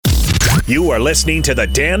You are listening to the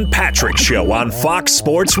Dan Patrick Show on Fox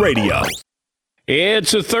Sports Radio.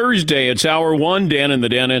 It's a Thursday. It's hour one. Dan and the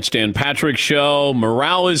Danettes, Dan Patrick Show.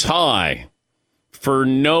 Morale is high for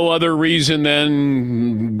no other reason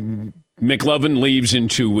than McLovin leaves in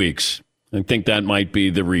 2 weeks. I think that might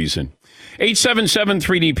be the reason.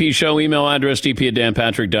 877-3DP Show. Email address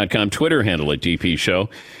dp@danpatrick.com. Twitter handle at DP Show.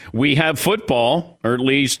 We have football, or at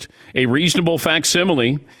least a reasonable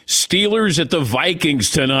facsimile. Steelers at the Vikings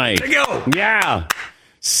tonight. There you go. Yeah.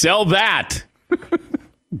 Sell that.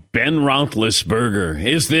 Ben Roethlisberger.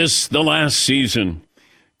 Is this the last season?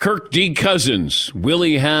 Kirk D. Cousins. Will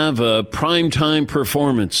he have a primetime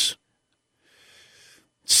performance?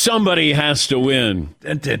 Somebody has to win.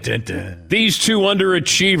 Dun, dun, dun, dun. These two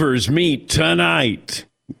underachievers meet tonight.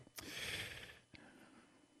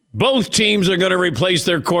 Both teams are going to replace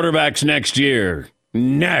their quarterbacks next year.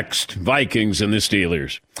 Next, Vikings and the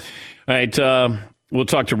Steelers. All right, we'll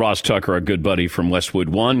talk to Ross Tucker, our good buddy from Westwood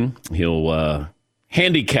One. He'll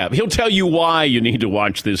handicap. He'll tell you why you need to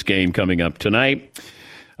watch this game coming up tonight.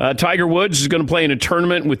 Tiger Woods is going to play in a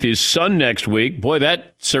tournament with his son next week. Boy,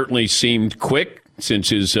 that certainly seemed quick since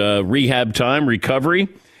his rehab time, recovery.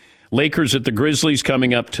 Lakers at the Grizzlies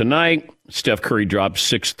coming up tonight. Steph Curry dropped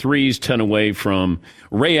 6 threes, 10 away from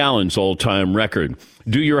Ray Allen's all-time record.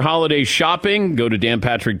 Do your holiday shopping. Go to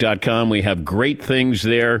danpatrick.com. We have great things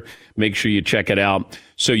there. Make sure you check it out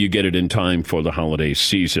so you get it in time for the holiday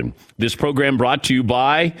season. This program brought to you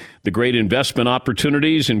by the great investment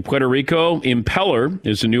opportunities in Puerto Rico. Impeller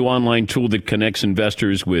is a new online tool that connects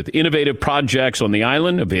investors with innovative projects on the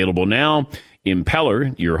island. Available now.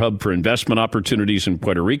 Impeller, your hub for investment opportunities in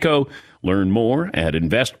Puerto Rico. Learn more at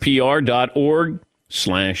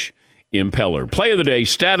investpr.org/impeller. Play of the day,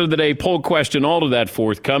 stat of the day, poll question, all of that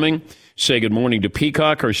forthcoming. Say good morning to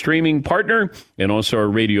Peacock, our streaming partner, and also our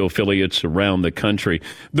radio affiliates around the country.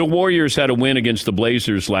 The Warriors had a win against the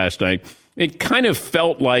Blazers last night. It kind of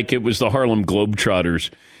felt like it was the Harlem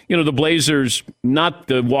Globetrotters. You know, the Blazers, not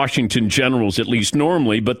the Washington Generals, at least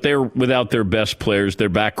normally, but they're without their best players, their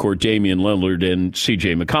backcourt, Damian Lillard and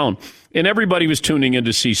C.J. McCollum. And everybody was tuning in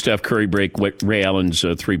to see Steph Curry break Ray Allen's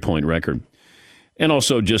three-point record. And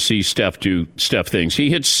also just see Steph do Steph things. He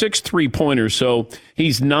hit 6 3-pointers, so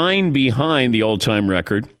he's 9 behind the all-time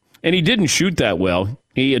record. And he didn't shoot that well.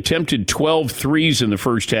 He attempted 12 threes in the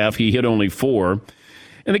first half. He hit only 4.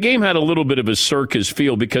 And the game had a little bit of a circus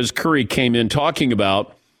feel because Curry came in talking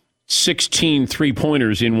about 16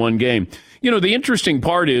 3-pointers in one game. You know, the interesting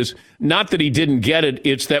part is not that he didn't get it.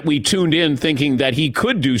 It's that we tuned in thinking that he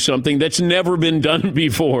could do something that's never been done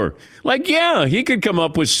before. Like, yeah, he could come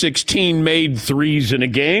up with 16 made threes in a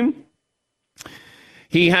game.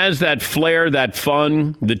 He has that flair, that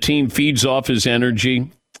fun. The team feeds off his energy,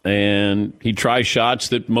 and he tries shots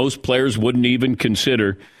that most players wouldn't even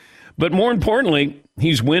consider. But more importantly,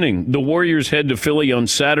 he's winning. The Warriors head to Philly on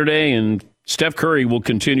Saturday, and Steph Curry will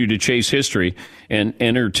continue to chase history and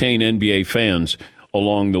entertain NBA fans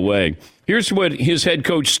along the way. Here's what his head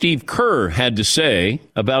coach, Steve Kerr, had to say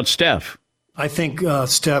about Steph. I think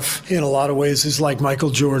Steph, in a lot of ways, is like Michael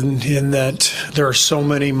Jordan in that there are so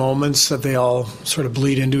many moments that they all sort of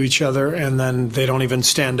bleed into each other, and then they don't even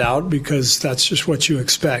stand out because that's just what you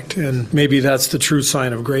expect. And maybe that's the true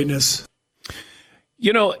sign of greatness.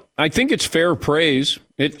 You know, I think it's fair praise.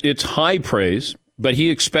 It's high praise. But he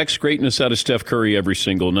expects greatness out of Steph Curry every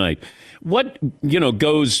single night. What,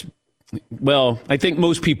 goes, well, I think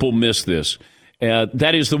most people miss this.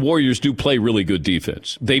 That is, the Warriors do play really good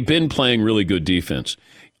defense. They've been playing really good defense.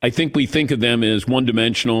 I think we think of them as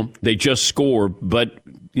one-dimensional. They just score. But,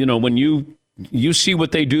 when you see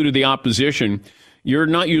what they do to the opposition, you're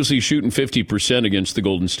not usually shooting 50% against the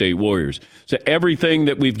Golden State Warriors. So everything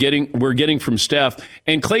that we're getting from Steph,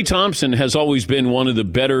 and Klay Thompson has always been one of the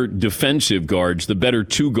better defensive guards, the better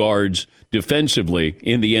two guards defensively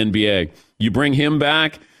in the NBA. You bring him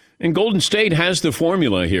back, and Golden State has the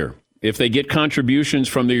formula here. If they get contributions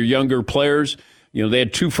from their younger players, they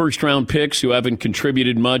had 2 first-round picks who haven't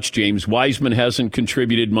contributed much. James Wiseman hasn't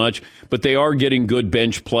contributed much, but they are getting good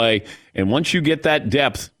bench play. And once you get that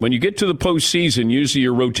depth, when you get to the postseason, usually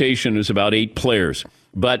your rotation is about 8 players.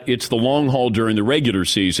 But it's the long haul during the regular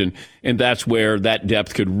season, and that's where that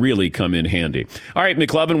depth could really come in handy. All right,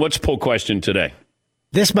 McLovin, what's poll question today?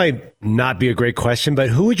 This might not be a great question, but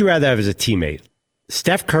who would you rather have as a teammate,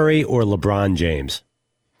 Steph Curry or LeBron James?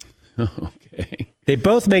 Okay. They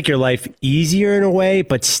both make your life easier in a way,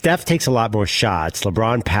 but Steph takes a lot more shots.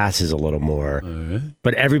 LeBron passes a little more. Right.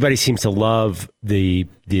 But everybody seems to love the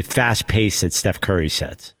fast pace that Steph Curry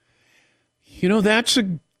sets. That's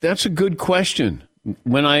a good question.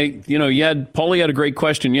 Paulie had a great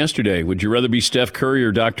question yesterday. Would you rather be Steph Curry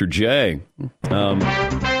or Dr. J?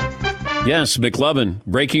 Yes, McLovin,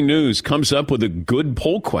 breaking news, comes up with a good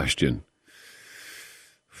poll question.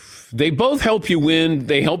 They both help you win.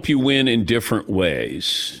 They help you win in different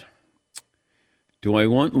ways. Do I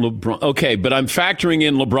want LeBron? Okay, but I'm factoring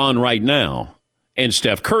in LeBron right now and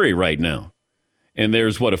Steph Curry right now. And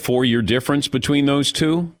there's, a 4-year difference between those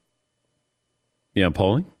two? Yeah,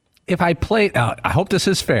 Paulie? If I played, I hope this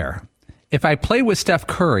is fair. If I played with Steph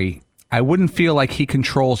Curry, I wouldn't feel like he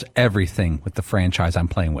controls everything with the franchise I'm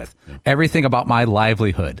playing with. Yeah. Everything about my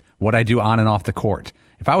livelihood, what I do on and off the court.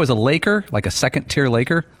 If I was a Laker, like a second-tier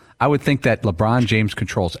Laker, I would think that LeBron James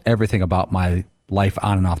controls everything about my life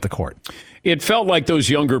on and off the court. It felt like those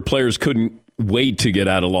younger players couldn't wait to get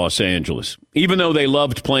out of Los Angeles. Even though they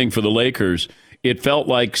loved playing for the Lakers, it felt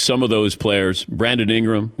like some of those players, Brandon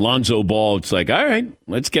Ingram, Lonzo Ball, it's like, all right,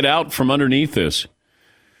 let's get out from underneath this.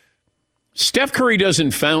 Steph Curry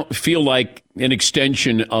doesn't feel like an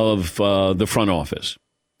extension of the front office.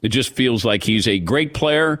 It just feels like he's a great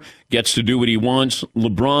player, gets to do what he wants.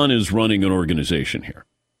 LeBron is running an organization here.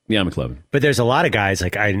 Yeah, McLevin. But there's a lot of guys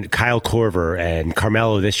like Kyle Korver and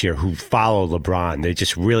Carmelo this year who follow LeBron. They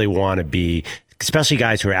just really want to be, especially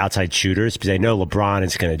guys who are outside shooters, because they know LeBron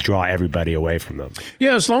is going to draw everybody away from them.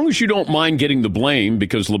 Yeah, as long as you don't mind getting the blame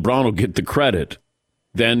because LeBron will get the credit,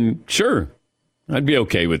 then sure, I'd be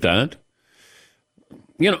okay with that.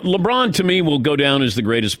 LeBron to me will go down as the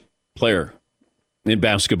greatest player in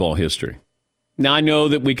basketball history. Now, I know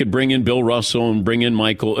that we could bring in Bill Russell and bring in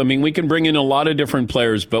Michael. I mean, we can bring in a lot of different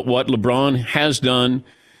players, but what LeBron has done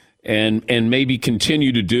and maybe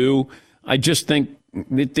continue to do, I just think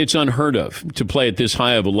it's unheard of to play at this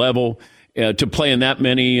high of a level, to play in that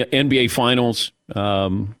many NBA finals.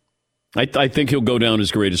 I think he'll go down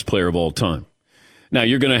as greatest player of all time. Now,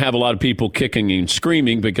 you're going to have a lot of people kicking and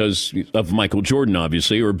screaming because of Michael Jordan,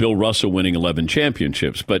 obviously, or Bill Russell winning 11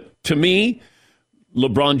 championships. But to me,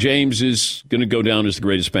 LeBron James is going to go down as the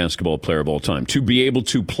greatest basketball player of all time. To be able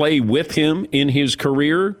to play with him in his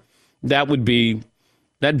career, that'd be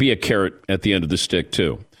a carrot at the end of the stick,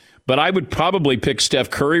 too. But I would probably pick Steph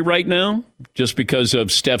Curry right now just because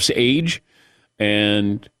of Steph's age,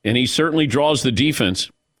 and he certainly draws the defense.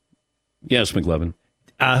 Yes, McLevin.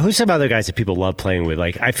 Who's some other guys that people love playing with?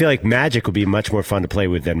 Like, I feel like Magic would be much more fun to play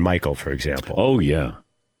with than Michael, for example. Oh, yeah.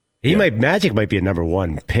 Magic might be a number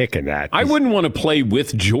one pick in that. I wouldn't want to play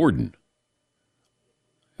with Jordan.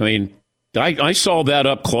 I mean, I saw that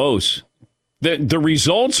up close. The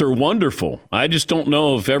results are wonderful. I just don't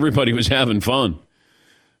know if everybody was having fun.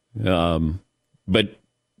 But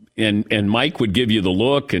Mike would give you the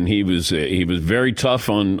look, and he was very tough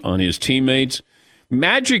on his teammates.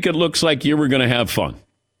 Magic, it looks like you were going to have fun.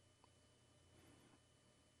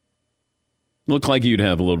 Looked like you'd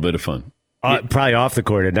have a little bit of fun. Probably off the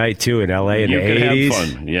court at night, too, in L.A. in the 80s. You could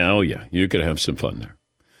have fun. Yeah, oh, yeah. You could have some fun there.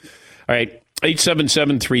 All right,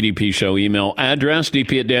 877-3DP Show. Email address,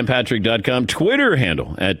 dp@danpatrick.com. Twitter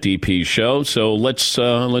handle @DP Show. So let's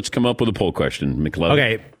come up with a poll question, McLevin.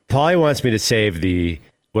 Okay, Paulie wants me to save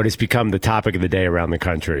what has become the topic of the day around the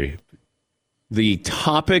country. The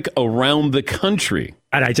topic around the country.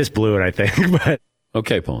 And I just blew it, I think. But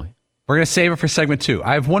okay, Paulie. We're going to save it for segment 2.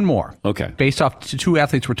 I have one more. Okay. Based off two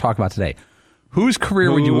athletes we're talking about today. Whose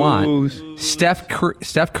career would you want? Steph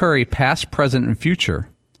Curry, past, present, and future,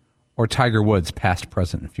 or Tiger Woods, past,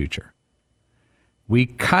 present, and future? We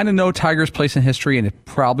kind of know Tiger's place in history, and it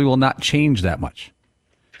probably will not change that much.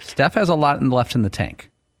 Steph has a lot left in the tank.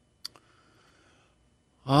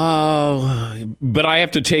 But I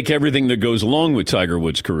have to take everything that goes along with Tiger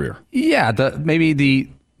Woods' career. Yeah, maybe the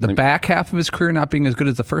back half of his career not being as good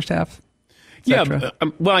as the first half. Yeah,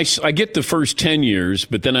 well, I get the first 10 years,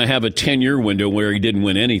 but then I have a 10-year window where he didn't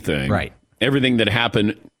win anything. Right. Everything that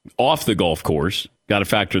happened off the golf course, got to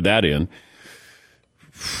factor that in.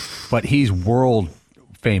 But he's world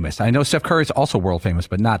famous. I know Steph Curry is also world famous,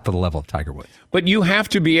 but not to the level of Tiger Woods. But you have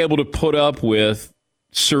to be able to put up with,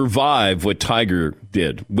 survive what Tiger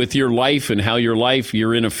did with your life and how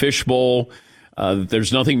you're in a fishbowl.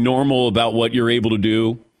 There's nothing normal about what you're able to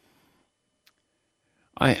do.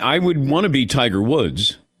 I would want to be Tiger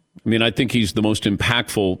Woods. I mean, I think he's the most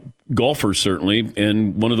impactful golfer, certainly,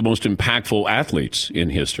 and one of the most impactful athletes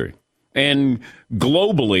in history. And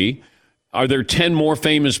globally, are there 10 more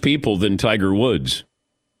famous people than Tiger Woods?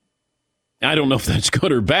 I don't know if that's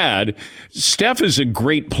good or bad. Steph is a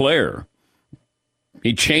great player.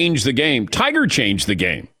 He changed the game. Tiger changed the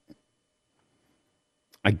game.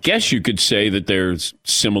 I guess you could say that there's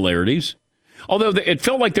similarities. Although it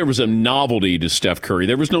felt like there was a novelty to Steph Curry.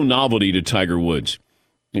 There was no novelty to Tiger Woods.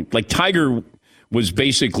 Like Tiger was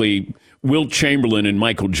basically Wilt Chamberlain and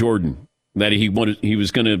Michael Jordan, that he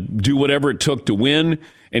was going to do whatever it took to win,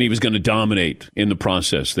 and he was going to dominate in the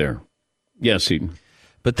process there. Yes, Heaton.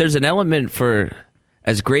 But there's an element for,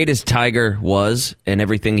 as great as Tiger was and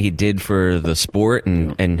everything he did for the sport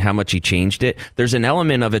and how much he changed it, there's an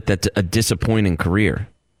element of it that's a disappointing career.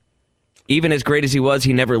 Even as great as he was,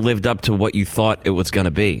 he never lived up to what you thought it was going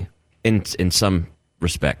to be in some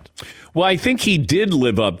respect. Well, I think he did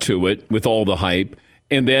live up to it with all the hype,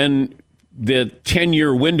 and then the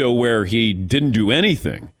 10-year window where he didn't do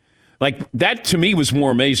anything. Like, that to me was more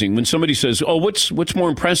amazing. When somebody says, oh, what's more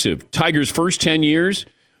impressive, Tiger's first 10 years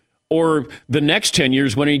or the next 10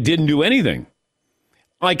 years when he didn't do anything?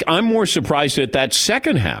 Like, I'm more surprised at that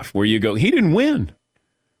second half where you go, he didn't win.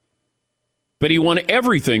 But he won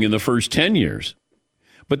everything in the first 10 years.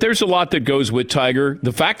 But there's a lot that goes with Tiger.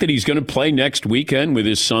 The fact that he's going to play next weekend with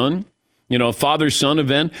his son, a father-son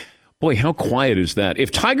event. Boy, how quiet is that? If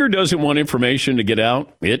Tiger doesn't want information to get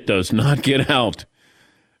out, it does not get out.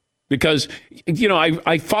 Because,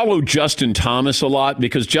 I follow Justin Thomas a lot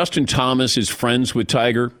because Justin Thomas is friends with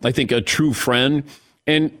Tiger. I think a true friend.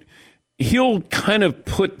 And he'll kind of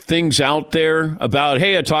put things out there about,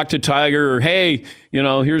 hey, I talked to Tiger, or hey,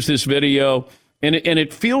 here's this video. And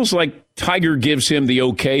it feels like Tiger gives him the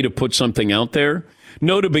okay to put something out there.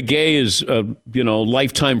 Nota Begay is a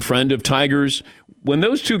lifetime friend of Tiger's. When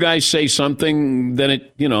those two guys say something, then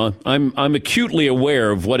I'm acutely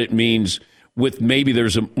aware of what it means. With maybe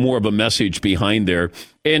there's more of a message behind there.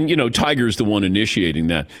 And, Tiger's the one initiating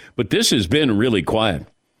that. But this has been really quiet.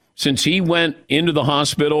 Since he went into the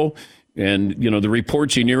hospital and, the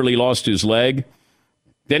reports he nearly lost his leg,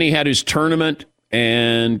 then he had his tournament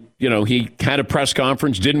and, he had a press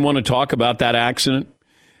conference, didn't want to talk about that accident.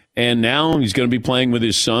 And now he's going to be playing with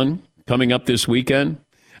his son coming up this weekend.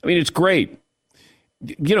 I mean, it's great.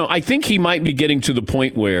 I think he might be getting to the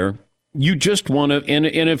point where you just want to, and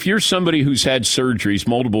if you're somebody who's had surgeries,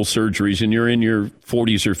 multiple surgeries, and you're in your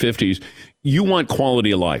 40s or 50s, you want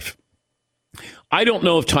quality of life. I don't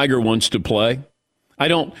know if Tiger wants to play. I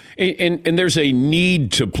don't, and there's a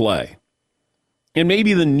need to play. And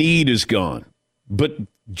maybe the need is gone, but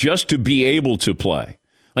just to be able to play.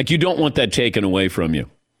 Like, you don't want that taken away from you.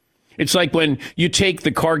 It's like when you take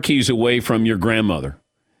the car keys away from your grandmother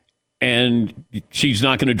and she's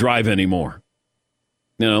not going to drive anymore.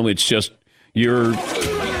 It's just you're.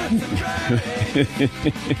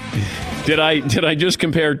 Did I just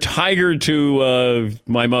compare Tiger to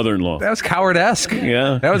my mother-in-law? That was Coward-esque.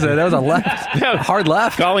 Yeah, that was a left, hard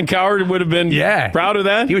left. Colin Coward would have been proud of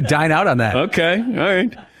that. He would dine out on that. Okay, all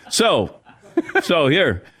right. So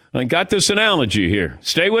here I got this analogy here.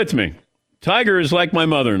 Stay with me. Tiger is like my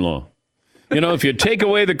mother-in-law. If you take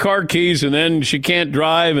away the car keys and then she can't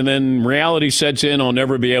drive, and then reality sets in, I'll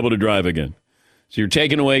never be able to drive again. So you're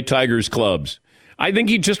taking away Tiger's clubs. I think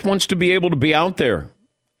he just wants to be able to be out there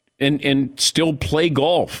and still play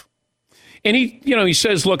golf. And he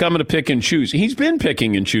says, look, I'm going to pick and choose. He's been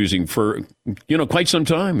picking and choosing for, quite some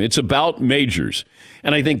time. It's about majors.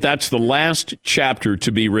 And I think that's the last chapter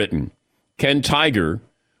to be written. Can Tiger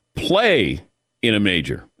play in a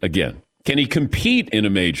major again? Can he compete in a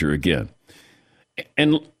major again?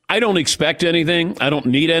 And I don't expect anything. I don't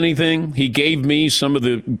need anything. He gave me some of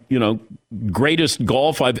the, greatest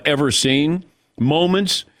golf I've ever seen,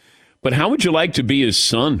 moments. But how would you like to be his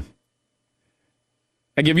son?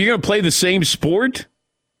 Like, if you're going to play the same sport,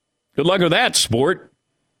 good luck with that sport.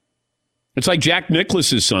 It's like Jack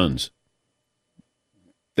Nicklaus's sons.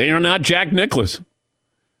 They are not Jack Nicklaus.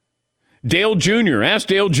 Dale Jr., ask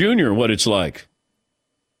Dale Jr. what it's like.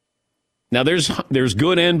 Now, there's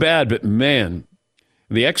good and bad, but man,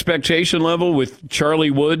 the expectation level with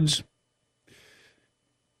Charlie Woods,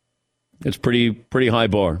 it's pretty high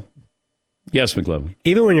bar. Yes, McLevin.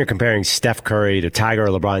 Even when you're comparing Steph Curry to Tiger or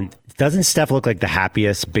LeBron, doesn't Steph look like the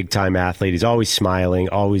happiest big-time athlete? He's always smiling,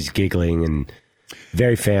 always giggling, and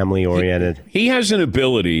very family-oriented. He has an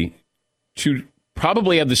ability to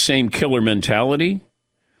probably have the same killer mentality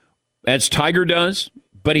as Tiger does,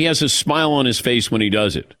 but he has a smile on his face when he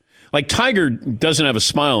does it. Like, Tiger doesn't have a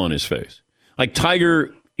smile on his face. Like,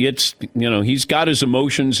 Tiger, it's, he's got his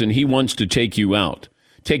emotions and he wants to take you out.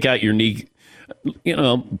 Take out your knee.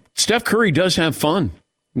 Steph Curry does have fun.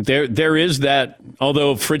 There is that,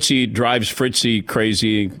 although Fritzy drives Fritzy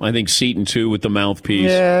crazy. I think Seton, too, with the mouthpiece.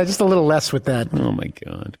 Yeah, just a little less with that. Oh, my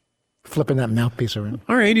God. Flipping that mouthpiece around.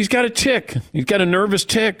 All right, he's got a tick. He's got a nervous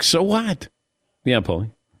tick. So what? Yeah,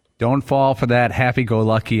 Paulie. Don't fall for that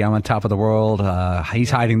happy-go-lucky, I'm on top of the world.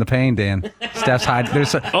 He's hiding the pain, Dan. Steph's hiding.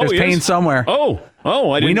 There's pain somewhere. Oh,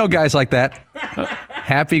 I didn't. We know guys like that.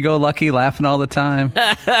 Happy-go-lucky, laughing all the time.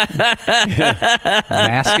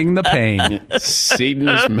 Masking the pain. Seton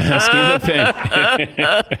is masking the pain.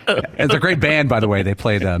 It's a great band, by the way. They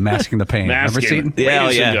played Masking the Pain. Remember, Seton?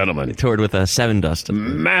 Ladies and gentlemen. They toured with Seven Dust.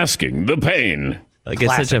 Masking the pain. Like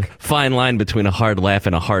it's such a fine line between a hard laugh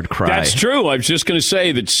and a hard cry. That's true. I was just going to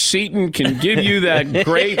say that Seton can give you that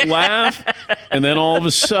great laugh, and then all of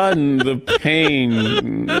a sudden the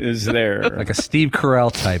pain is there. Like a Steve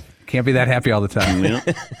Carell type. Can't be that happy all the time. Yeah.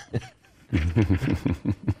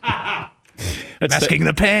 Masking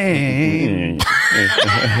the pain.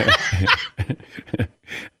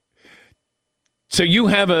 So you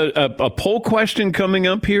have a poll question coming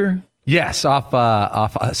up here? Yes,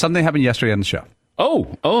 off something happened yesterday on the show.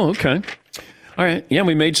 Oh, okay. All right. Yeah,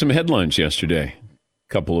 we made some headlines yesterday.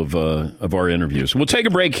 A couple of our interviews. We'll take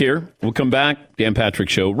a break here. We'll come back. Dan Patrick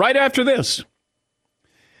Show right after this.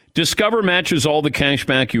 Discover matches all the cash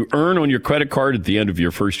back you earn on your credit card at the end of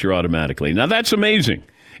your first year automatically. Now, that's amazing.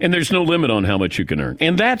 And there's no limit on how much you can earn.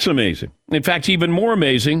 And that's amazing. In fact, even more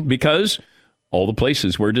amazing because all the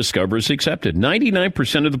places where Discover is accepted.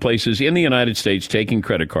 99% of the places in the United States taking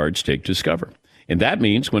credit cards take Discover. And that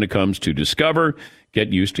means when it comes to Discover, get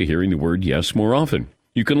used to hearing the word yes more often.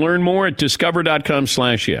 You can learn more at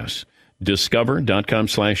discover.com/yes.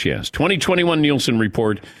 Discover.com/yes. 2021 Nielsen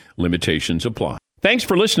Report. Limitations apply. Thanks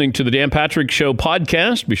for listening to the Dan Patrick Show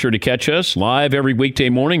podcast. Be sure to catch us live every weekday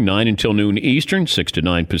morning, 9 until noon Eastern, 6 to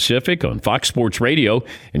 9 Pacific on Fox Sports Radio.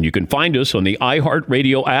 And you can find us on the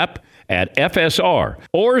iHeartRadio app at FSR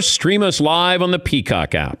or stream us live on the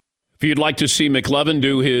Peacock app. If you'd like to see McLovin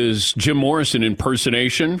do his Jim Morrison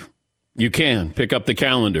impersonation, you can. Pick up the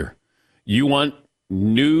calendar. You want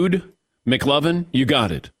nude McLovin? You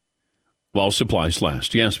got it. While supplies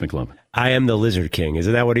last. Yes, McLovin. I am the Lizard King.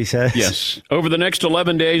 Isn't that what he says? Yes. Over the next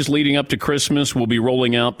 11 days leading up to Christmas, we'll be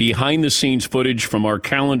rolling out behind-the-scenes footage from our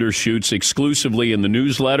calendar shoots exclusively in the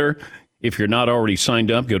newsletter. If you're not already signed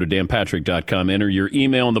up, go to danpatrick.com. Enter your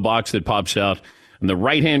email in the box that pops out in the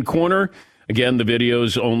right-hand corner. Again, the video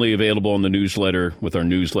is only available on the newsletter with our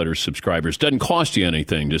newsletter subscribers. Doesn't cost you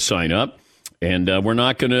anything to sign up. And we're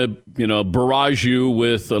not going to, barrage you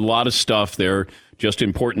with a lot of stuff there, just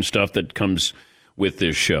important stuff that comes with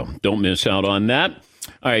this show. Don't miss out on that.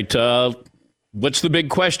 All right. What's the big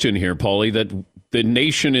question here, Paulie, that the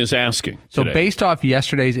nation is asking So today? based off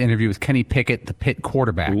yesterday's interview with Kenny Pickett, the Pitt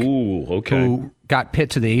quarterback, who got Pitt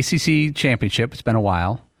to the ACC championship, it's been a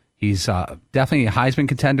while. He's definitely a Heisman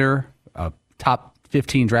contender, a top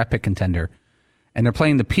 15 draft pick contender. And they're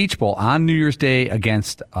playing the Peach Bowl on New Year's Day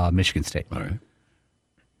against Michigan State. All right.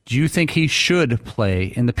 Do you think he should play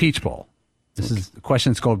in the Peach Bowl? This is the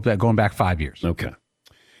question that's going back 5 years. Okay.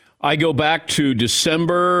 I go back to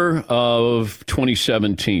December of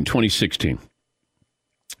 2016.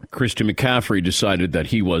 Christian McCaffrey decided that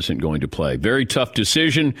he wasn't going to play. Very tough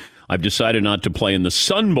decision. I've decided not to play in the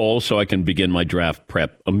Sun Bowl so I can begin my draft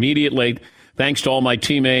prep immediately. Thanks to all my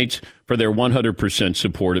teammates for their 100%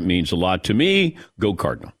 support. It means a lot to me. Go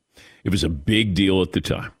Cardinal. It was a big deal at the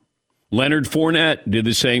time. Leonard Fournette did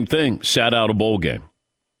the same thing, sat out a bowl game.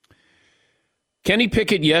 Kenny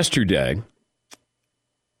Pickett yesterday,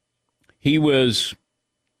 he was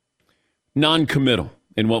non-committal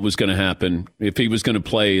in what was going to happen if he was going to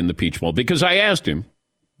play in the Peach Bowl. Because I asked him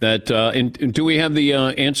that, and do we have the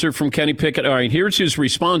answer from Kenny Pickett? All right, here's his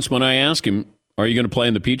response when I asked him, are you going to play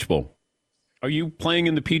in the Peach Bowl? Are you playing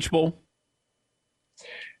in the Peach Bowl?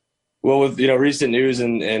 Well, with recent news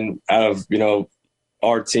and out of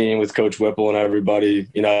our team with Coach Whipple and everybody,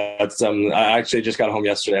 that's something I actually just got home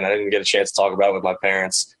yesterday and I didn't get a chance to talk about it with my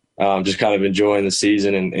parents. Just kind of enjoying the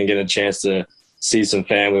season and getting a chance to see some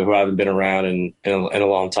family who I haven't been around in a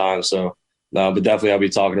long time. So, but definitely I'll be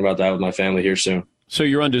talking about that with my family here soon. So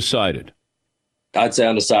you're undecided? I'd say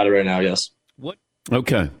undecided right now, yes. What?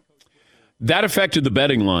 Okay. That affected the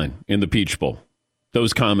betting line in the Peach Bowl,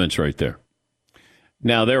 those comments right there.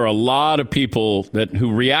 Now, there are a lot of people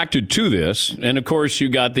who reacted to this, and of course, you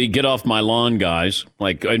got the get off my lawn guys.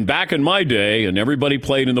 And back in my day, and everybody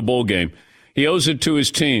played in the bowl game, he owes it to his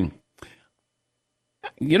team.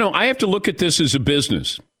 I have to look at this as a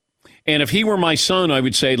business. And if he were my son, I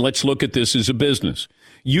would say, let's look at this as a business.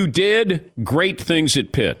 You did great things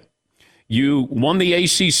at Pitt. You won the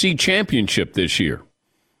ACC championship this year.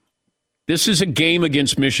 This is a game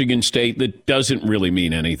against Michigan State that doesn't really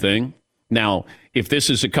mean anything. Now, if this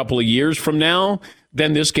is a couple of years from now,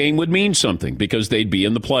 then this game would mean something because they'd be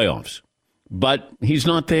in the playoffs. But he's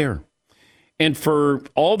not there. And for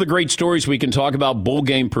all the great stories we can talk about bowl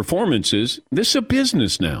game performances, this is a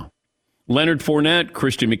business now. Leonard Fournette,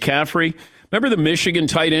 Christian McCaffrey. Remember the Michigan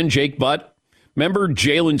tight end, Jake Butt? Remember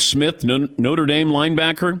Jalen Smith, Notre Dame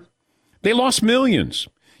linebacker? They lost millions.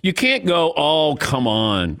 You can't go, oh, come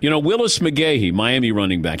on. Willis McGahee, Miami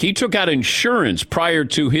running back, he took out insurance prior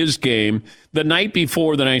to his game the night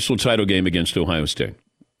before the national title game against Ohio State.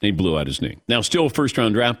 He blew out his knee. Now, still a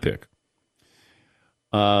first-round draft pick.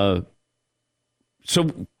 So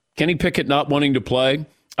Kenny Pickett not wanting to play,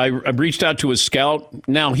 I reached out to a scout.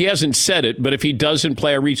 Now, he hasn't said it, but if he doesn't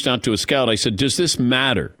play, I reached out to a scout. I said, does this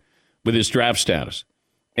matter with his draft status?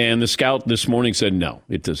 And the scout this morning said, no,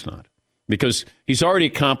 it does not. Because he's already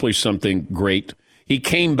accomplished something great. He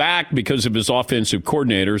came back because of his offensive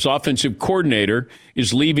coordinator. His offensive coordinator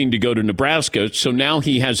is leaving to go to Nebraska, so now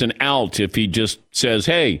he has an out if he just says,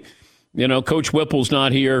 hey, Coach Whipple's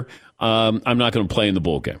not here. I'm not going to play in the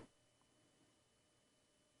bowl game.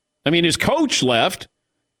 I mean, his coach left,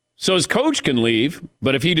 so his coach can leave,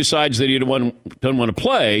 but if he decides that he doesn't want to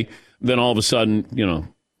play, then all of a sudden,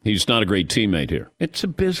 he's not a great teammate here. It's a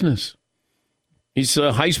business. He's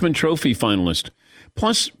a Heisman Trophy finalist.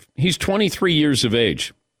 Plus, he's 23 years of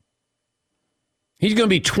age. He's going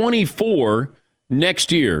to be 24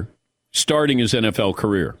 next year, starting his NFL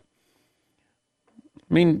career.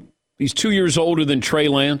 I mean, he's 2 years older than Trey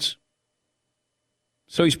Lance.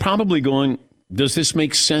 So he's probably going, does this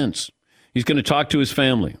make sense? He's going to talk to his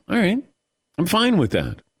family. All right, I'm fine with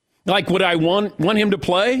that. Like, would I want him to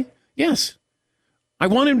play? Yes. I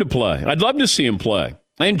want him to play. I'd love to see him play.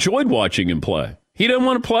 I enjoyed watching him play. He doesn't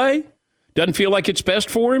want to play? Doesn't feel like it's best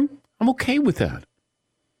for him? I'm okay with that.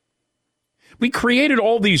 We created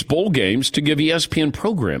all these bowl games to give ESPN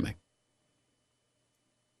programming.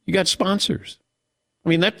 You got sponsors. I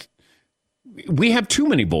mean, we have too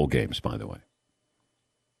many bowl games, by the way.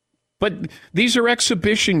 But these are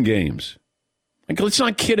exhibition games. Like, let's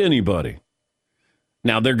not kid anybody.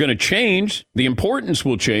 Now, they're going to change. The importance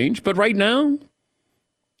will change. But right now,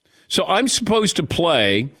 so I'm supposed to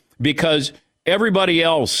play because everybody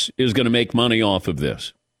else is going to make money off of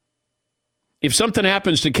this. If something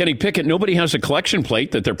happens to Kenny Pickett, nobody has a collection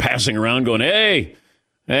plate that they're passing around going, hey,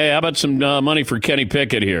 how about some money for Kenny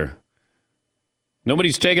Pickett here?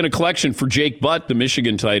 Nobody's taking a collection for Jake Butt, the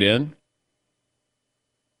Michigan tight end.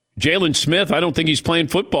 Jalen Smith, I don't think he's playing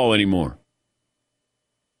football anymore.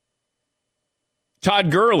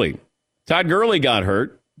 Todd Gurley got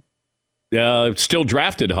hurt. Still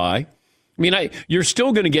drafted high. I mean, you're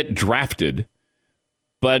still going to get drafted,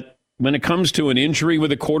 but when it comes to an injury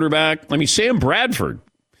with a quarterback, I mean, Sam Bradford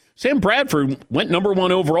went number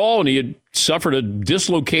 1 overall, and he had suffered a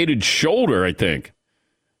dislocated shoulder, I think.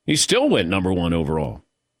 He still went number 1 overall.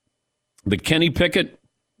 But Kenny Pickett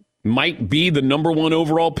might be the number 1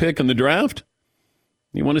 overall pick in the draft.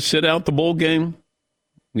 You want to sit out the bowl game?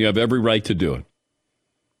 You have every right to do it.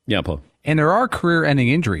 Yeah, Paul. And there are career-ending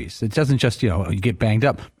injuries. It doesn't just, you get banged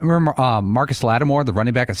up. Remember Marcus Lattimore, the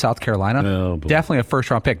running back at South Carolina? Definitely a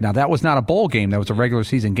first-round pick. Now, that was not a bowl game. That was a regular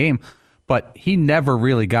season game. But he never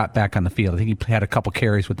really got back on the field. I think he had a couple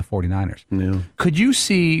carries with the 49ers. Yeah. Could you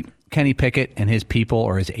see Kenny Pickett and his people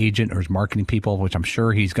or his agent or his marketing people, which I'm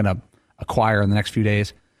sure he's going to acquire in the next few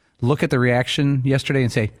days, look at the reaction yesterday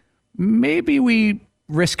and say, maybe we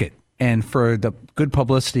risk it. And for the good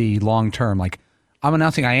publicity long-term, like, I'm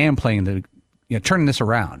announcing I am playing turning this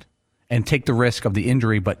around and take the risk of the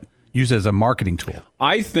injury, but use it as a marketing tool.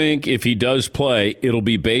 I think if he does play, it'll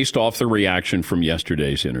be based off the reaction from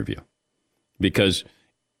yesterday's interview. Because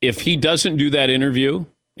if he doesn't do that interview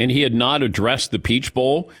and he had not addressed the Peach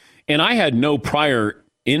Bowl, and I had no prior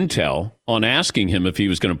intel on asking him if he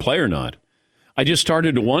was going to play or not, I just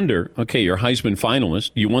started to wonder, okay, you're a Heisman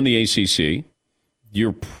finalist. You won the ACC.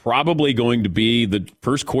 You're probably going to be the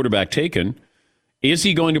first quarterback taken. Is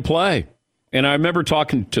he going to play? And I remember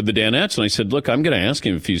talking to the Danettes, and I said, look, I'm going to ask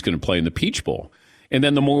him if he's going to play in the Peach Bowl. And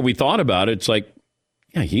then the more we thought about it, it's like,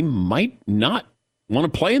 yeah, he might not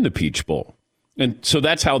want to play in the Peach Bowl. And so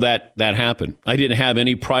that's how that happened. I didn't have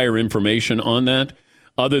any prior information on that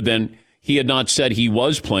other than he had not said he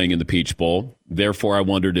was playing in the Peach Bowl. Therefore, I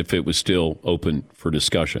wondered if it was still open for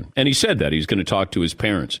discussion. And he said that. He's going to talk to his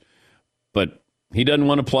parents. But he doesn't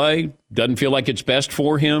want to play, doesn't feel like it's best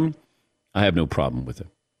for him. I have no problem with it.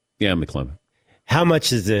 Yeah, McClellan. How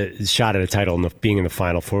much is the shot at a title being in the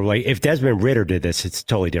Final Four? Like, if Desmond Ridder did this, it's a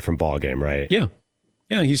totally different ballgame, right? Yeah.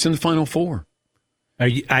 Yeah, he's in the Final Four.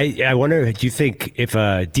 I wonder, do you think if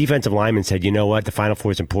a defensive lineman said, you know what, the Final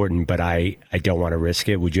Four is important, but I don't want to risk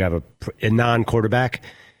it, would you have a non-quarterback?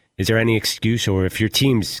 Is there any excuse, or if your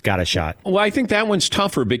team's got a shot? Well, I think that one's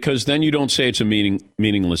tougher because then you don't say it's a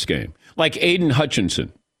meaningless game. Like Aiden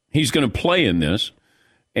Hutchinson, he's going to play in this,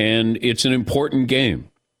 and it's an important game.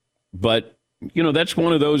 But, that's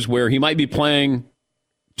one of those where he might be playing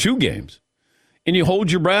 2 games. and you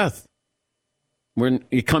hold your breath when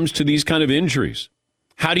it comes to these kind of injuries.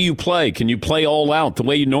 How do you play? Can you play all out the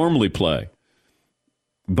way you normally play?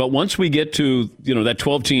 But once we get to, that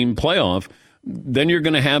 12-team playoff, then you're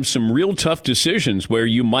going to have some real tough decisions where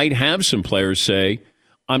you might have some players say,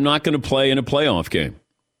 I'm not going to play in a playoff game,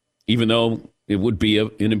 even though it would be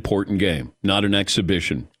an important game, not an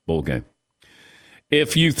exhibition bowl game.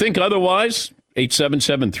 If you think otherwise,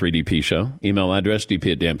 877-3DP Show. Email address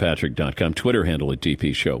dp@danpatrick.com. Twitter handle at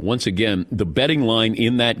DP Show. Once again, the betting line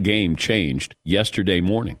in that game changed yesterday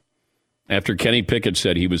morning. After Kenny Pickett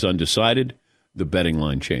said he was undecided, the betting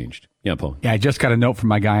line changed. Yeah, Paul. Yeah, I just got a note from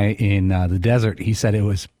my guy in the desert. He said it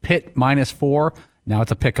was Pitt -4. Now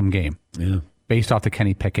it's a pick 'em game. Yeah. Based off the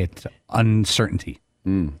Kenny Pickett uncertainty.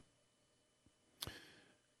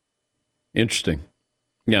 Interesting.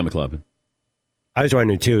 Yeah, McLovin. I was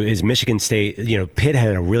wondering, too, is Michigan State, Pitt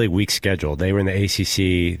had a really weak schedule. They were in the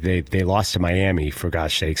ACC. They lost to Miami, for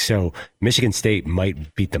gosh sake. So Michigan State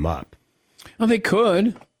might beat them up. Well, they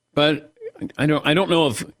could, but I don't know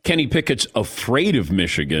if Kenny Pickett's afraid of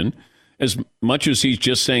Michigan as much as he's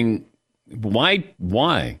just saying, why?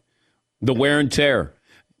 The wear and tear.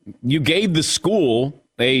 You gave the school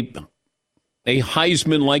a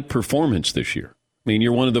Heisman-like performance this year. I mean,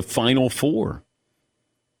 you're one of the Final Four.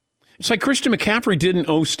 It's like Christian McCaffrey didn't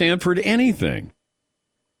owe Stanford anything.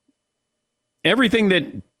 Everything that,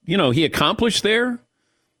 he accomplished there,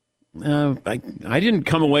 I didn't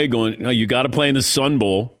come away going, you got to play in the Sun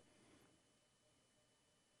Bowl.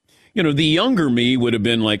 The younger me would have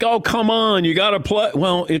been like, oh, come on, you got to play.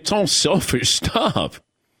 Well, it's all selfish stuff.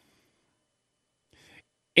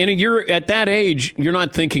 And you're at that age, you're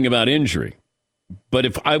not thinking about injury. But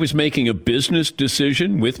if I was making a business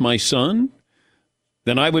decision with my son,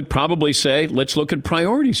 then I would probably say, let's look at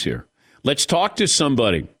priorities here. Let's talk to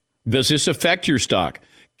somebody. Does this affect your stock?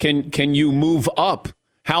 Can you move up?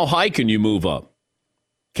 How high can you move up?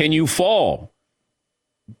 Can you fall?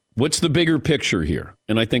 What's the bigger picture here?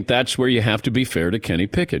 And I think that's where you have to be fair to Kenny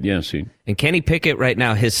Pickett. Yes, And Kenny Pickett right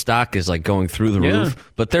now, his stock is like going through the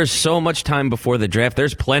roof. But there's so much time before the draft.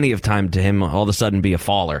 There's plenty of time to him all of a sudden be a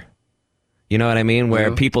faller. You know what I mean?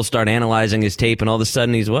 Where people start analyzing his tape and all of a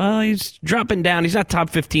sudden he's dropping down. He's not top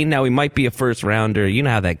 15 now. He might be a first rounder. You know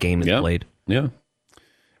how that game is played. Yeah.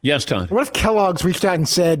 Yes, Todd. What if Kellogg's reached out and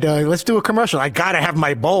said, let's do a commercial? I got to have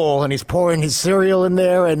my bowl. And he's pouring his cereal in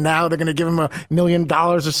there. And now they're going to give him $1 million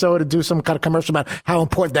or so to do some kind of commercial about how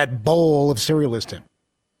important that bowl of cereal is to him.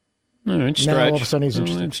 All right, stretch. Now all of a sudden he's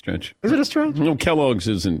interested. It's stretch. Is it a stretch? No, Kellogg's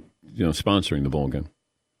isn't sponsoring the bowl game.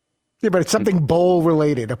 Yeah, but it's something bowl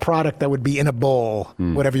related, a product that would be in a bowl,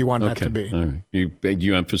 whatever you want that to be. All right.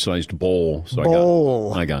 You emphasized bowl, so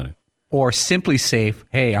bowl. I got it. Or Simply Safe.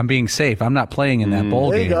 Hey, I'm being safe. I'm not playing in that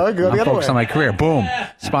bowl game. There you go. I'm focused on my career. Boom.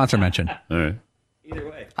 Sponsor mention. All right. Either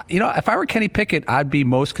way. If I were Kenny Pickett, I'd be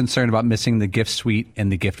most concerned about missing the gift suite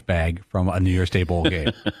and the gift bag from a New Year's Day bowl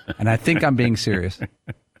game. And I think I'm being serious.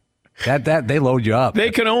 That they load you up. They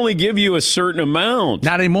can only give you a certain amount.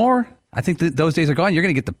 Not anymore. I think those days are gone. You're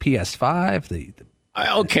going to get the PS5.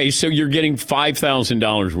 Okay, so you're getting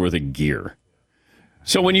 $5,000 worth of gear.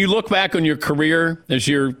 So when you look back on your career, as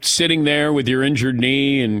you're sitting there with your injured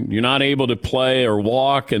knee and you're not able to play or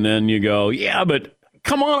walk, and then you go, yeah, but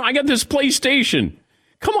come on, I got this PlayStation.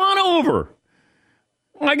 Come on over.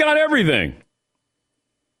 I got everything.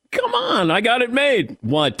 Come on, I got it made.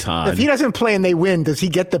 What, Todd? If he doesn't play and they win, does he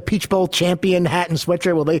get the Peach Bowl champion hat and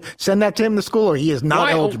sweatshirt? Will they send that to him to school, or he is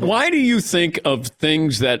not eligible? Why do you think of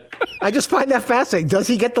things that... I just find that fascinating. Does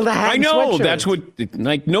he get the hat and sweatshirt? I know, sweatshirt? that's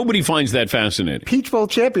what... nobody finds that fascinating. Peach Bowl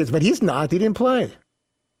champions, but he's not. He didn't play.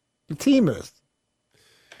 The team is.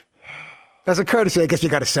 As a courtesy, I guess you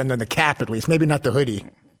got to send them the cap at least. Maybe not the hoodie.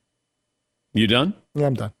 You done? Yeah,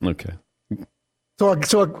 I'm done. Okay.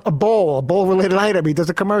 So a bowl-related item, he does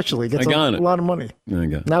a commercial. He gets a lot of money. I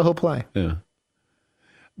got it. Now he'll play. Yeah.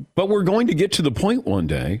 But we're going to get to the point one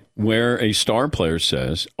day where a star player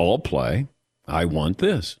says, I'll play. I want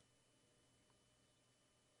this.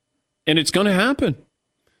 And it's going to happen.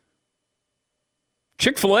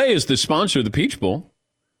 Chick-fil-A is the sponsor of the Peach Bowl.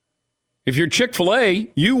 If you're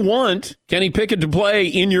Chick-fil-A, you want Kenny Pickett to play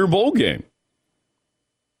in your bowl game.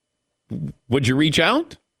 Would you reach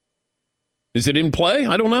out? Is it in play?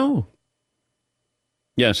 I don't know.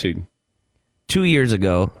 Yes, Eden. 2 years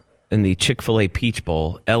ago in the Chick-fil-A Peach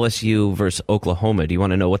Bowl, LSU versus Oklahoma. Do you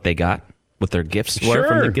want to know what they got? What their gifts were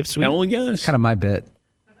from their gift suite? Oh, yes. Kind of my bit.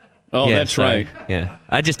 Oh, yeah, that's right. Yeah.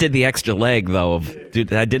 I just did the extra leg, though.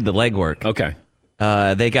 I did the leg work. Okay.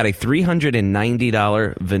 They got a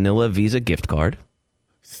 $390 Vanilla Visa gift card.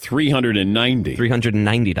 $390.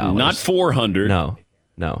 $390. Not $400. No.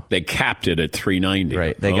 No. They capped it at $390.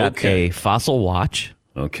 Right. They got a Fossil watch.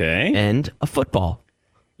 Okay. And a football.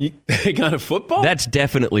 They got a football? That's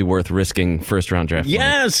definitely worth risking first-round draft money.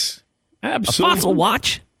 Yes. Absolutely. A Fossil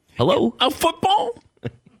watch? Hello? A football?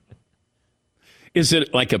 Is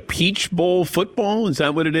it like a Peach Bowl football? Is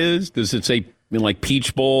that what it is? Does it say like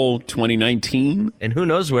Peach Bowl 2019? And who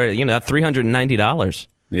knows where, $390.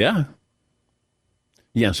 Yeah.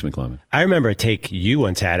 Yes, McClellan. I remember a take you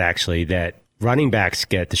once had, actually, that running backs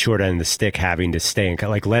get the short end of the stick having to stay in.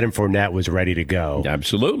 Like Leonard Fournette was ready to go.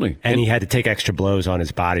 Absolutely. And he had to take extra blows on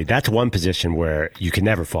his body. That's one position where you can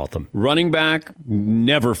never fault them. Running back,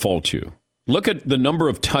 never fault you. Look at the number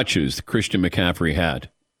of touches Christian McCaffrey had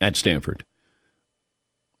at Stanford.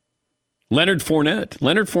 Leonard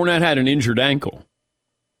Fournette had an injured ankle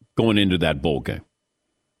going into that bowl game.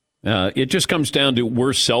 It just comes down to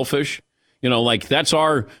we're selfish. It's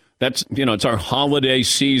our holiday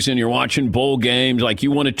season. You're watching bowl games. Like,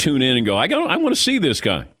 you want to tune in and go, I want to see this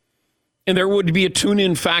guy. And there would be a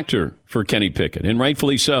tune-in factor for Kenny Pickett, and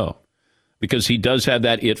rightfully so, because he does have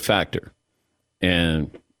that it factor.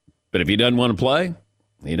 But if he doesn't want to play,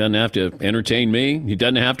 he doesn't have to entertain me. He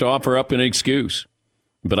doesn't have to offer up an excuse.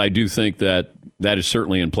 But I do think that is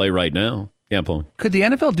certainly in play right now. Yeah, Paul. Could the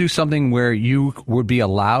NFL do something where you would be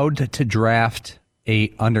allowed to draft a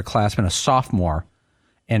underclassman, a sophomore,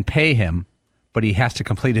 and pay him, but he has to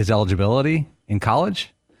complete his eligibility in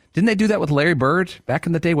college? Didn't they do that with Larry Bird back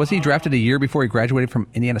in the day? Was he drafted a year before he graduated from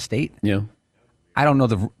Indiana State? Yeah. I don't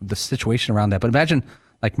know the situation around that, but imagine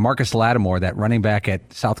like Marcus Lattimore, that running back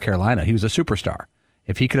at South Carolina. He was a superstar.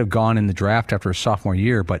 If he could have gone in the draft after his sophomore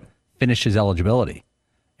year, but finished his eligibility,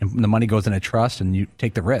 and the money goes in a trust and you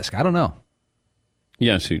take the risk. I don't know.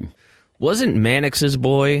 Yes, he wasn't Mannix's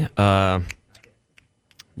boy.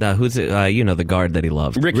 Who's it? The guard that he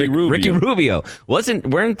loved, Ricky Rubio. Ricky Rubio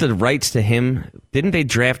weren't the rights to him? Didn't they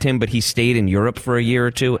draft him? But he stayed in Europe for a year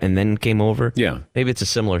or two and then came over. Yeah, maybe it's a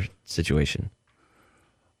similar situation.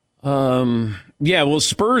 Yeah. Well,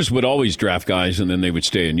 Spurs would always draft guys and then they would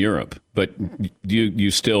stay in Europe, but you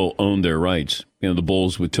still own their rights. The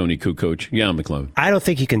Bulls with Tony Kukoc. Yeah, McClellan. I don't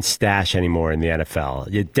think you can stash anymore in the NFL.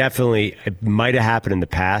 It might have happened in the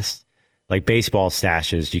past, like baseball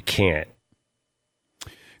stashes. You can't.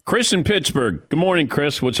 Chris in Pittsburgh. Good morning,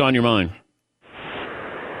 Chris. What's on your mind?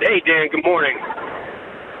 Hey, Dan. Good morning.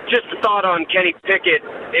 Just a thought on Kenny Pickett.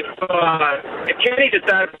 If Kenny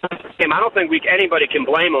decides to him, I don't think anybody can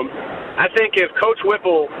blame him. I think if Coach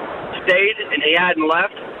Whipple stayed and he hadn't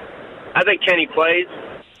left, I think Kenny plays.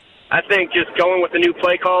 I think just going with the new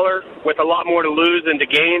play caller with a lot more to lose than to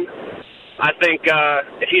gain, I think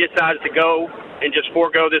if he decides to go and just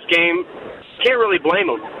forego this game, can't really blame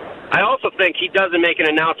him. I also think he doesn't make an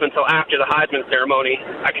announcement until after the Heisman ceremony,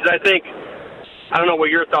 because I don't know what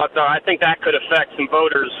your thoughts are. I think that could affect some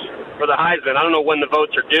voters for the Heisman. I don't know when the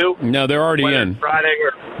votes are due. No, they're already in. Friday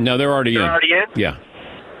or no, they're already in. They're already in? Yeah.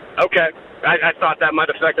 Okay. I thought that might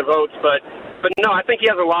affect the votes, but no, I think he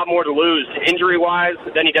has a lot more to lose injury-wise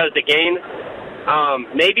than he does to gain.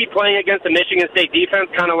 Maybe playing against the Michigan State defense,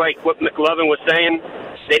 kind of like what McLovin was saying.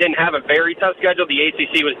 They didn't have a very tough schedule. The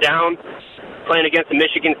ACC was down. Playing against the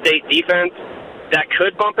Michigan State defense, that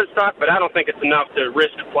could bump his stock, but I don't think it's enough to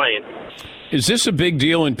risk playing. Is this a big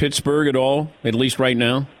deal in Pittsburgh at all, at least right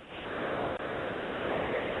now?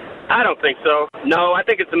 I don't think so. No, I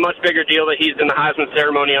think it's a much bigger deal that he's in the Heisman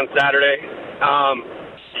ceremony on Saturday.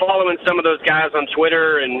 Following some of those guys on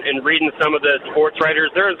Twitter and reading some of the sports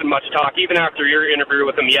writers, there isn't much talk, even after your interview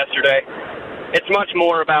with him yesterday. It's much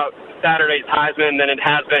more about Saturday's Heisman than it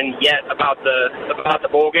has been yet about the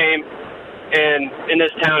bowl game. And in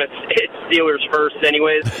this town, it's Steelers first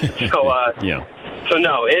anyways. So, yeah. So,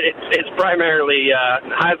 no, it's primarily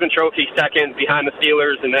Heisman Trophy second behind the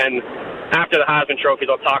Steelers, and then after the Heisman Trophy,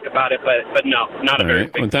 they'll talk about it. But no, not a very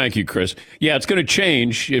big. Well, thank you, Chris. Yeah, it's going to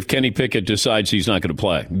change if Kenny Pickett decides he's not going to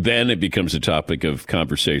play. Then it becomes a topic of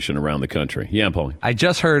conversation around the country. Yeah, Paulie. I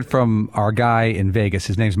just heard from our guy in Vegas.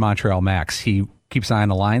 His name's Montreal Max. He keeps an eye on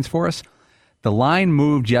the lines for us. The line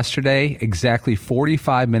moved yesterday exactly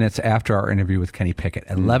 45 minutes after our interview with Kenny Pickett.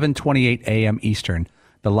 At 11:28 a.m. Eastern,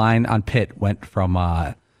 the line on Pitt went from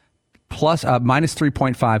minus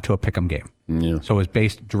 3.5 to a pick'em game. Yeah. So it was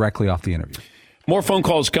based directly off the interview. More phone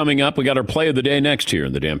calls coming up. We got our play of the day next here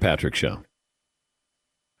in the Dan Patrick Show.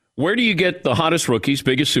 Where do you get the hottest rookies,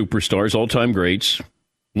 biggest superstars, all-time greats?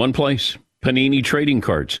 One place, Panini Trading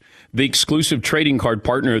Cards, the exclusive trading card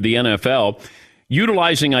partner of the NFL.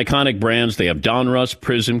 Utilizing iconic brands, they have Donruss,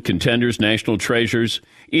 Prism, Contenders, National Treasures,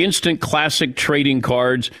 instant classic trading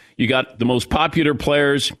cards. You got the most popular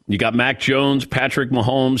players. You got Mac Jones, Patrick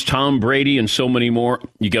Mahomes, Tom Brady, and so many more.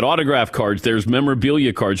 You get autograph cards. There's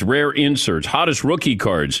memorabilia cards, rare inserts, hottest rookie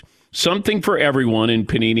cards. Something for everyone in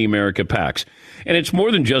Panini America packs. And it's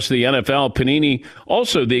more than just the NFL. Panini,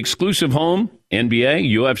 also the exclusive home, NBA,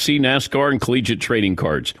 UFC, NASCAR, and collegiate trading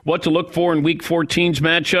cards. What to look for in Week 14's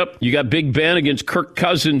matchup? You got Big Ben against Kirk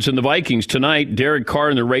Cousins and the Vikings tonight. Derek Carr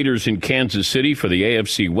and the Raiders in Kansas City for the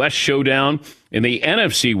AFC West showdown. In the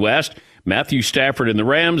NFC West, Matthew Stafford and the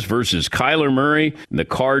Rams versus Kyler Murray and the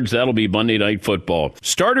Cards. That'll be Monday Night Football.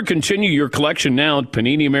 Start or continue your collection now at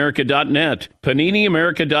PaniniAmerica.net.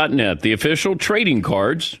 PaniniAmerica.net, the official trading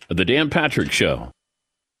cards of The Dan Patrick Show.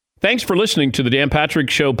 Thanks for listening to The Dan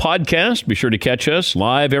Patrick Show podcast. Be sure to catch us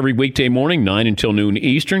live every weekday morning, 9 until noon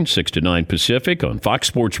Eastern, 6 to 9 Pacific on Fox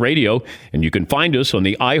Sports Radio. And you can find us on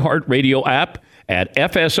the iHeartRadio app at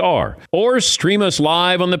FSR or stream us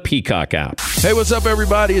live on the Peacock app. Hey, what's up,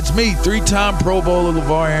 everybody? It's me, 3-time Pro Bowler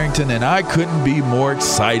LeVar Arrington, and I couldn't be more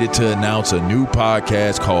excited to announce a new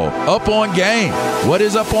podcast called Up On Game. What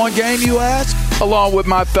is Up On Game, you ask? Along with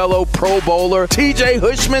my fellow Pro Bowler, TJ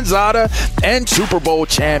Hushmanzada, and Super Bowl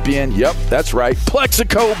champion, yep, that's right,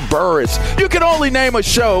 Plexico Burress. You can only name a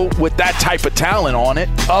show with that type of talent on it.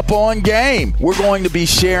 Up On Game. We're going to be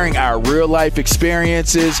sharing our real-life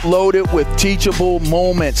experiences loaded with teachable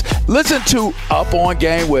moments. Listen to Up On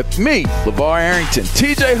Game with me, LeVar Arrington,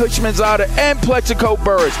 TJ Hushmanzada, and Plexico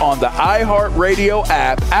Burress on the iHeartRadio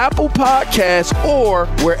app, Apple Podcasts, or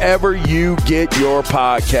wherever you get your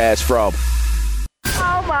podcast from.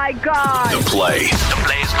 Oh, my God. The play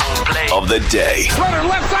of the day. Runner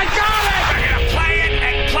left side, got it! They're going to play it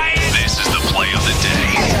and play it. This is the play of the day.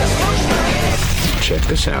 Check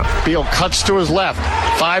this out. Beal cuts to his left.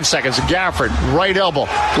 5 seconds. Gafford, right elbow.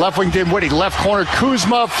 Left wing Dinwiddie. Left corner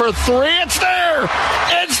Kuzma for three. It's there!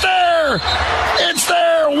 It's there! It's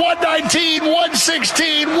there!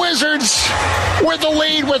 119-116. Wizards with the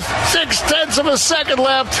lead with 0.6 of a second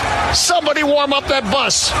left. Somebody warm up that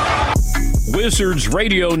bus. Wizards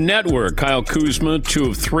Radio Network. Kyle Kuzma, 2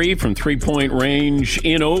 of 3 from three-point range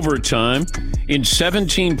in overtime. In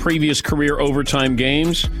 17 previous career overtime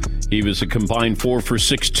games, he was a combined 4 for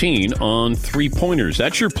 16 on three-pointers.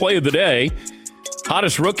 That's your play of the day.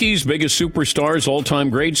 Hottest rookies, biggest superstars,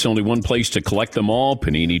 all-time greats. Only one place to collect them all.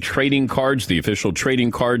 Panini Trading Cards, the official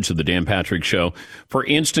trading cards of the Dan Patrick Show. For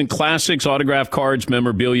instant classics, autograph cards,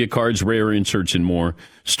 memorabilia cards, rare inserts, and more.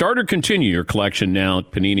 Start or continue your collection now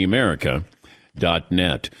at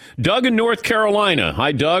PaniniAmerica.net. Doug in North Carolina.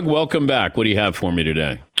 Hi, Doug. Welcome back. What do you have for me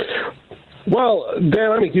today? Well,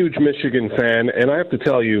 Dan, I'm a huge Michigan fan, and I have to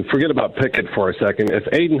tell you, forget about Pickett for a second. If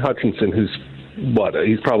Aiden Hutchinson, he's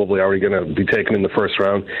probably already going to be taken in the first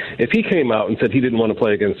round. If he came out and said he didn't want to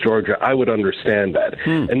play against Georgia, I would understand that.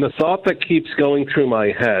 And the thought that keeps going through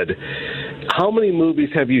my head, how many movies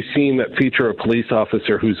have you seen that feature a police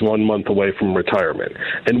officer who's 1 month away from retirement?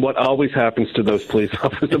 And what always happens to those police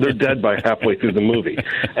officers? They're dead by halfway through the movie.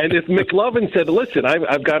 And if McLovin said, listen,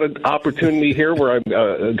 I've got an opportunity here where I'm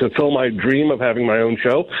to fulfill my dream of having my own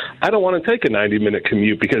show, I don't want to take a 90-minute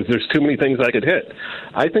commute because there's too many things I could hit.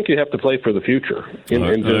 I think you have to play for the future.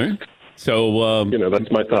 Right. So,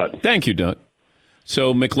 that's my thought. Thank you, Doug.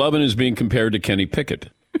 So McLovin is being compared to Kenny Pickett.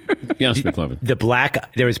 Yes, McLovin.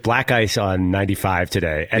 There was black ice on 95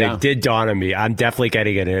 today, and it did dawn on me. I'm definitely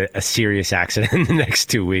getting in a serious accident in the next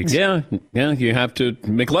 2 weeks. Yeah, you have to.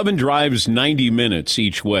 McLovin drives 90 minutes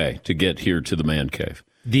each way to get here to the man cave.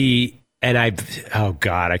 Oh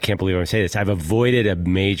God, I can't believe I'm saying this. I've avoided a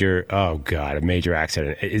major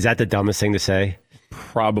accident. Is that the dumbest thing to say?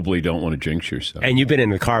 Probably don't want to jinx yourself. And you've been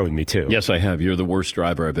in the car with me too. Yes, I have. You're the worst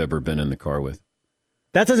driver I've ever been in the car with.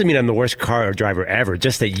 That doesn't mean I'm the worst car driver ever,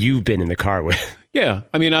 just that you've been in the car with. Yeah.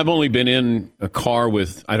 I mean, I've only been in a car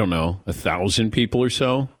with, 1,000 people or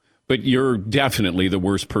so, but you're definitely the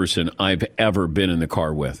worst person I've ever been in the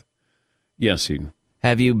car with. Yes, Eden.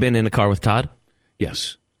 Have you been in a car with Todd?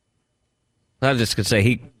 Yes. I was just going to say,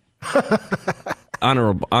 he...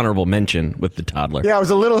 honorable mention with the toddler. Yeah, I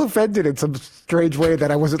was a little offended in some strange way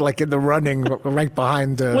that I wasn't in the running right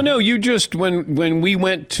behind. Well, no, you just when we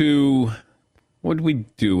went to what did we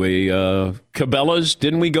do? Cabela's?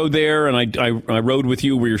 Didn't we go there? And I rode with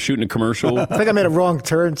you. We were shooting a commercial. I think I made a wrong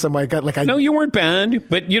turn. Somewhere No, you weren't bad,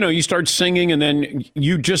 but you start singing, and then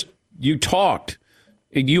you talked.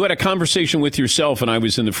 You had a conversation with yourself, and I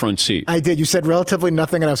was in the front seat. I did. You said relatively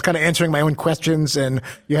nothing, and I was kind of answering my own questions, and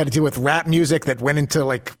you had to deal with rap music that went into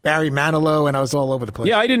Barry Manilow, and I was all over the place.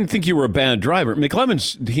 Yeah, I didn't think you were a bad driver.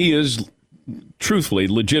 McLevin's, he is truthfully,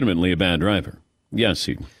 legitimately a bad driver. Yes,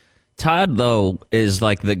 he. Todd, though, is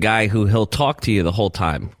like the guy who he'll talk to you the whole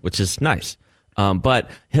time, which is nice. But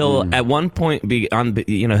he'll at one point be on,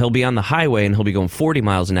 he'll be on the highway and he'll be going 40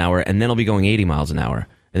 miles an hour, and then he'll be going 80 miles an hour,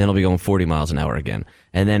 and then he'll be going 40 miles an hour again.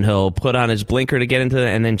 And then he'll put on his blinker to get into it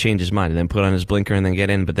and then change his mind, and then put on his blinker and then get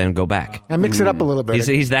in, but then go back. And mix it up a little bit.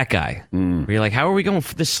 He's that guy. Where you're like, how are we going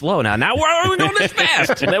this slow now? Now why are we going this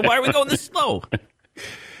fast? And then why are we going this slow?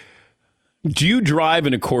 Do you drive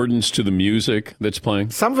in accordance to the music that's playing?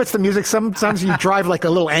 Some of it's the music. Sometimes you drive like a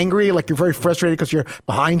little angry, like you're very frustrated because you're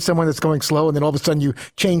behind someone that's going slow, and then all of a sudden you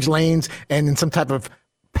change lanes, and in some type of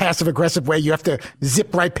passive-aggressive way, you have to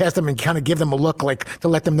zip right past them and kind of give them a look, like to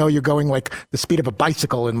let them know you're going like the speed of a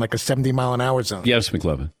bicycle in like a 70-mile-an-hour zone. Yes,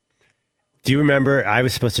 McLovin. Do you remember I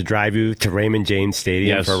was supposed to drive you to Raymond James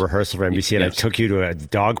Stadium for a rehearsal for NBC, and I took you to a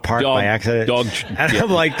dog park by accident? And I'm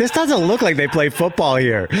like, this doesn't look like they play football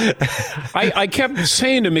here. I kept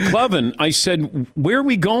saying to McLovin, I said, where are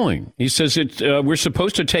we going? He says, we're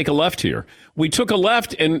supposed to take a left here. We took a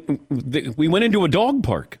left, and we went into a dog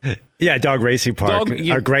park. Yeah, dog racing park.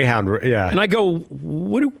 A Greyhound, yeah. And I go,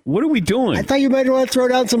 what are we doing? I thought you might want to throw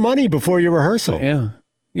down some money before your rehearsal. Yeah.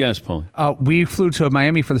 Yes, Paul. We flew to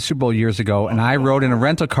Miami for the Super Bowl years ago, and I rode in a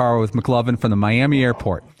rental car with McLovin from the Miami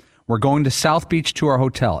airport. We're going to South Beach to our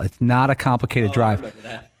hotel. It's not a complicated drive.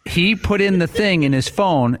 He put in the thing in his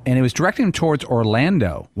phone, and it was directing him towards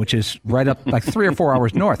Orlando, which is right up like 3 or 4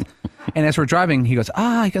 hours north. And as we're driving, he goes,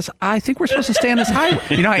 I think we're supposed to stay on this highway.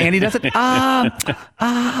 You know how Andy does it? And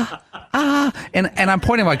I'm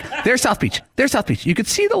pointing like, there's South Beach. There's South Beach. You could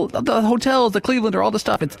see the hotels, the Cleveland, or all the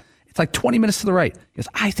stuff. It's like 20 minutes to the right. He goes,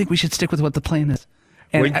 I think we should stick with what the plan is.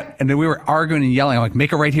 And then we were arguing and yelling. I'm like,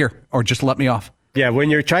 make a right here or just let me off. Yeah, when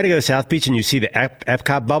you're trying to go to South Beach and you see the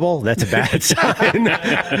Epcot bubble, that's a bad sign.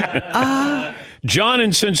 John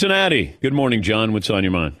in Cincinnati. Good morning, John. What's on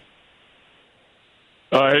your mind?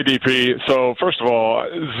 Hey, DP. So, first of all,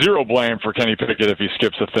 zero blame for Kenny Pickett if he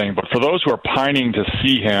skips a thing. But for those who are pining to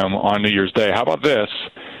see him on New Year's Day, how about this?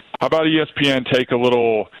 How about ESPN take a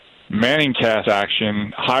little Manning cast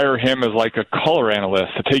action, hire him as like a color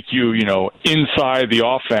analyst to take you, inside the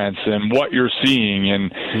offense and what you're seeing, and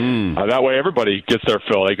that way everybody gets their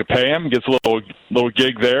fill. They could pay him, gets a little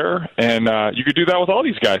gig there, and you could do that with all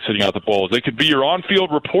these guys sitting out the bowls. They could be your on-field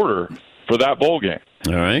reporter for that bowl game.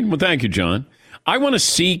 All right. Well, thank you, John. I want to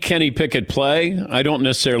see Kenny Pickett play. I don't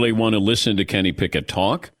necessarily want to listen to Kenny Pickett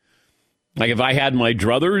talk. Like if I had my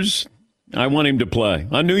druthers, I want him to play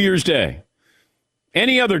on New Year's Day.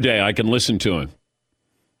 Any other day, I can listen to him.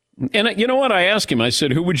 And you know what? I asked him, I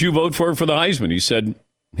said, who would you vote for the Heisman? He said,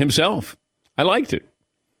 himself. I liked it.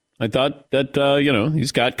 I thought that,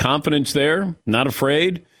 he's got confidence there, not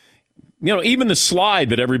afraid. Even the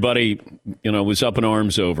slide that everybody, was up in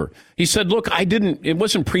arms over. He said, look, it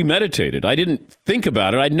wasn't premeditated. I didn't think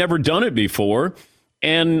about it. I'd never done it before,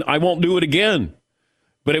 and I won't do it again.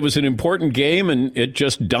 But it was an important game, and it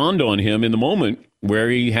just dawned on him in the moment where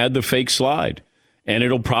he had the fake slide. And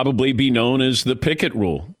it'll probably be known as the Pickett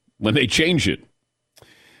rule when they change it.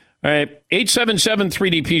 All right,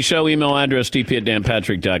 877-3DP Show, email address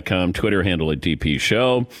dp@danpatrick.com, Twitter handle at DP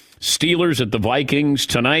Show. Steelers at the Vikings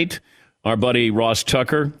tonight. Our buddy Ross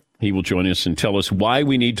Tucker, he will join us and tell us why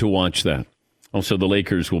we need to watch that. Also, the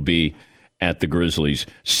Lakers will be at the Grizzlies.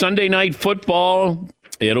 Sunday night football,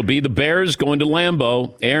 it'll be the Bears going to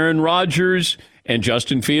Lambeau. Aaron Rodgers and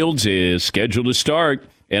Justin Fields is scheduled to start.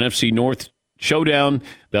 NFC North Showdown.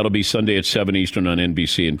 That'll be Sunday at 7 Eastern on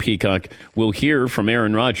NBC and Peacock. We'll hear from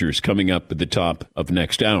Aaron Rodgers coming up at the top of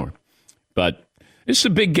next hour. But this is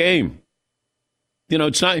a big game.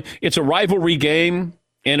 It's a rivalry game,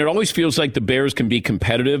 and it always feels like the Bears can be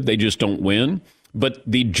competitive. They just don't win. But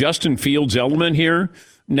the Justin Fields element here,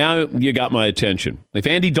 now you got my attention. If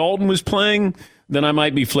Andy Dalton was playing, then I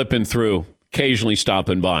might be flipping through, occasionally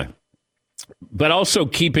stopping by. But also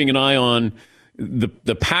keeping an eye on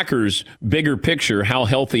the Packers' bigger picture. How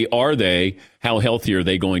healthy are they? How healthy are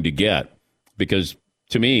they going to get? Because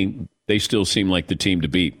to me, they still seem like the team to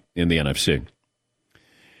beat in the NFC.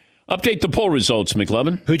 Update the poll results,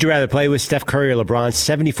 McLovin. Who'd you rather play with, Steph Curry or LeBron?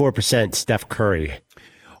 74% Steph Curry.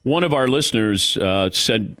 One of our listeners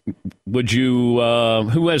said, would you,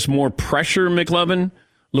 who has more pressure, McLovin?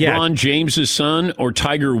 LeBron James' son or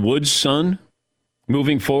Tiger Woods' son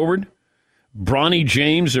moving forward? Bronny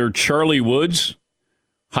James or Charlie Woods?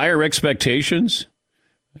 Higher expectations?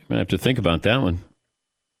 I'm going to have to think about that one.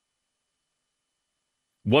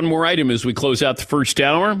 One more item as we close out the first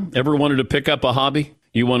hour. Ever wanted to pick up a hobby?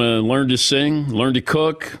 You want to learn to sing, learn to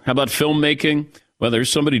cook? How about filmmaking? Well,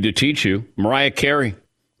 there's somebody to teach you. Mariah Carey,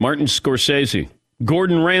 Martin Scorsese,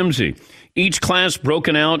 Gordon Ramsay. Each class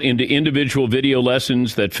broken out into individual video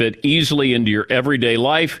lessons that fit easily into your everyday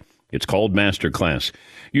life. It's called Masterclass.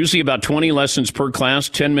 Usually about 20 lessons per class,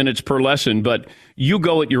 10 minutes per lesson, but you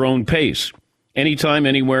go at your own pace. Anytime,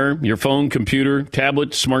 anywhere, your phone, computer,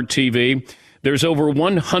 tablet, smart TV. There's over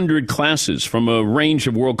 100 classes from a range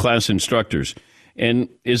of world-class instructors. And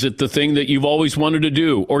is it the thing that you've always wanted to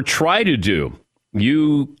do or try to do?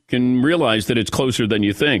 You can realize that it's closer than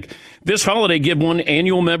you think. This holiday, give one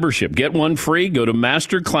annual membership. Get one free. Go to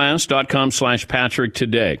masterclass.com/Patrick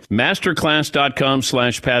today.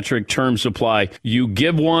 Masterclass.com/Patrick. Terms apply. You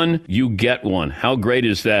give one, you get one. How great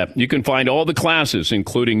is that? You can find all the classes,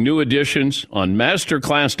 including new additions, on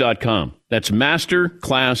masterclass.com. That's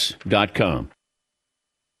masterclass.com.